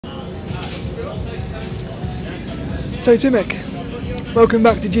So Tymek, welcome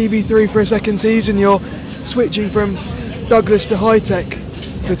back to GB3 for a second season. You're switching from Douglas to Hitech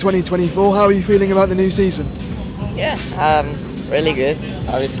for 2024. How are you feeling about the new season? Yeah, really good.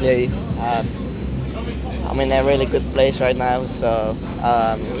 Obviously, I'm in a really good place right now. So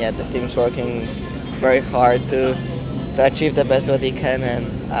yeah, the team's working very hard to achieve the best what they can,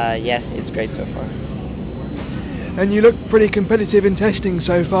 and yeah, it's great so far. And you look pretty competitive in testing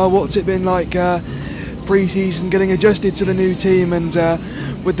so far. What's it been like pre-season, getting adjusted to the new team, and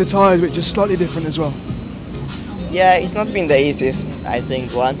with the tyres, which is slightly different as well? Yeah, it's not been the easiest, I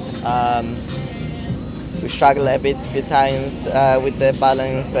think, one. We struggled a bit few times with the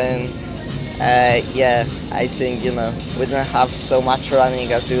balance, and yeah, I think, you know, we didn't have so much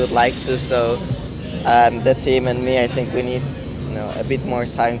running as we would like to, so the team and me, I think we need, you know, a bit more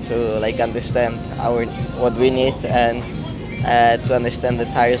time to like understand what we need, and to understand the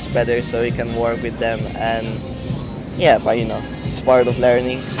tires better so we can work with them. And yeah, but you know, it's part of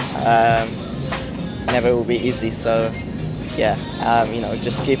learning. Never will be easy, so yeah, you know,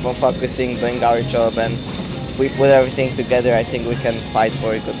 just keep on focusing, doing our job, and if we put everything together, I think we can fight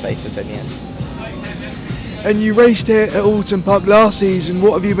for good places at the end. And you raced here at Oulton Park last season.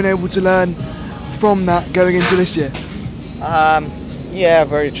 What have you been able to learn from that going into this year? Yeah,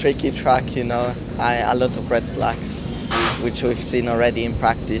 very tricky track, you know, a lot of red flags, which we've seen already in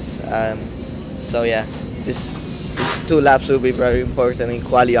practice. So yeah, these 2 laps will be very important in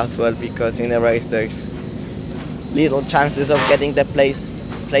quali as well, because in the race there's little chances of getting the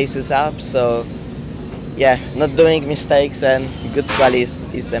places up. So yeah, not doing mistakes and good quali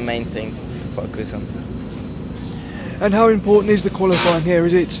is the main thing to focus on. And how important is the qualifying here?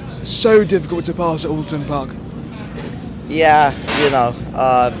 Is it so difficult to pass at Oulton Park? Yeah, you know,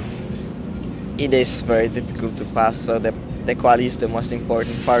 it is very difficult to pass, so the quali is the most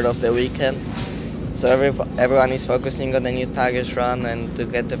important part of the weekend. So everyone is focusing on the new tires run and to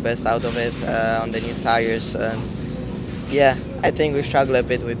get the best out of it on the new tires. And yeah, I think we struggle a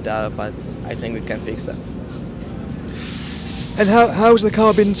bit with that, but I think we can fix that. And how's the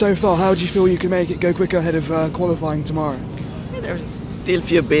car been so far? How do you feel you can make it go quicker ahead of qualifying tomorrow? Yeah, there's still a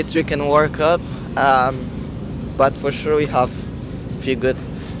few bits we can work on, but for sure we have few good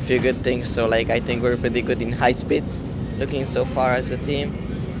things. So like, I think we're pretty good in high speed, looking so far as a team.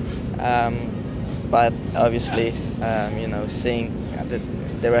 But obviously, you know, seeing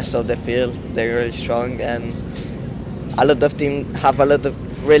the rest of the field, they're really strong, and a lot of teams have a lot of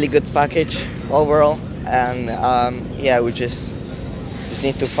really good package overall. And yeah, we just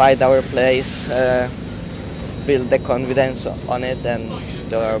need to fight our place, build the confidence on it, and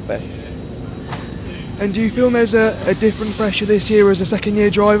do our best. And do you feel there's a different pressure this year as a second-year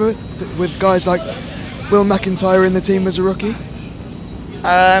driver with guys like Will McIntyre in the team as a rookie?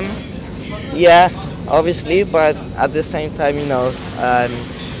 Yeah, obviously, but at the same time, you know,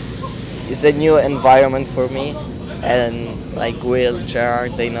 it's a new environment for me, and like Will,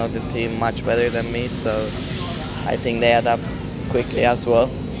 Gerard, they know the team much better than me, so I think they adapt quickly as well,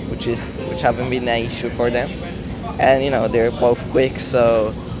 which haven't been an issue for them. And you know, they're both quick,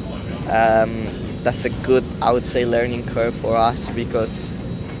 so that's a good, I would say, learning curve for us, because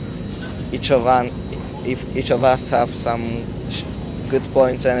each of us have some good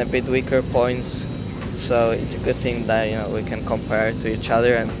points and a bit weaker points, so it's a good thing that, you know, we can compare to each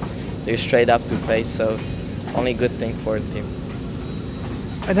other, and they're straight up to pace, so only good thing for the team.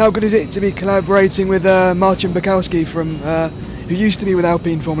 And how good is it to be collaborating with Marcin Bukowski from who used to be with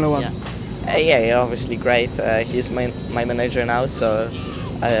Alpine Formula One? Yeah, obviously great. He's my manager now, so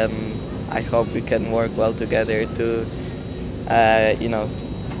I hope we can work well together to you know,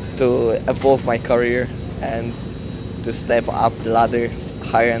 to evolve my career and to step up the ladder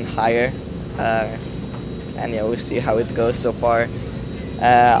higher and higher. And yeah, we'll see how it goes. So far,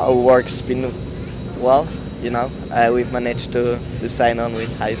 our work's been well. You know, we've managed to sign on with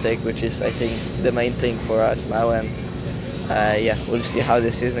Hitech, which is, I think, the main thing for us now. And yeah, we'll see how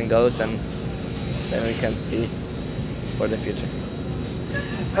the season goes, and then we can see for the future.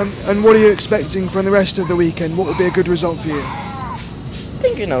 And what are you expecting from the rest of the weekend? What would be a good result for you? I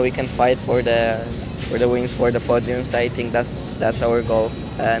think, you know, we can fight for the wins, for the podiums. I think that's our goal.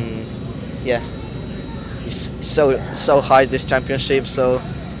 And yeah, it's so hard, this championship. So,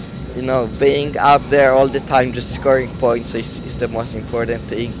 you know, being up there all the time, just scoring points is the most important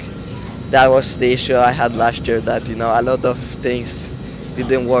thing. That was the issue I had last year, that, you know, a lot of things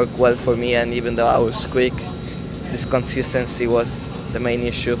didn't work well for me, and even though I was quick, this consistency was the main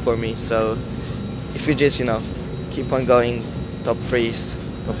issue for me. So if you just, you know, keep on going top 3s,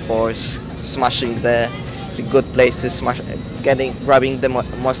 top 4s, smashing the good places, grabbing the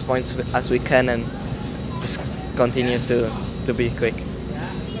most points as we can and just continue to be quick.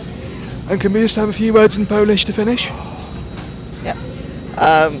 And can we just have a few words in Polish to finish? Yeah.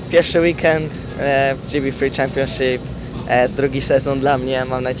 Pierwszy weekend GB3 Championship, drugi sezon dla mnie,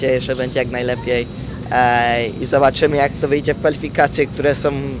 mam nadzieję, że będzie jak najlepiej i zobaczymy, jak to wyjdzie w kwalifikacje, które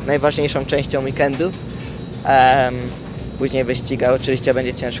są najważniejszą częścią weekendu. Później wyściga oczywiście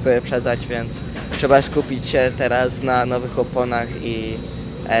będzie ciężko je przedać, więc trzeba skupić się teraz na nowych oponach i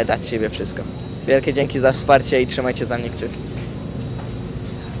dać siebie wszystko. Wielkie dzięki za wsparcie i trzymajcie za mnie kciuki.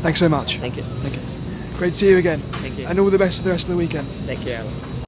 Thanks so much. Thank you. Thank you. Great to see you again. Thank you. And all the best for the rest of the weekend. Thank you, Alan.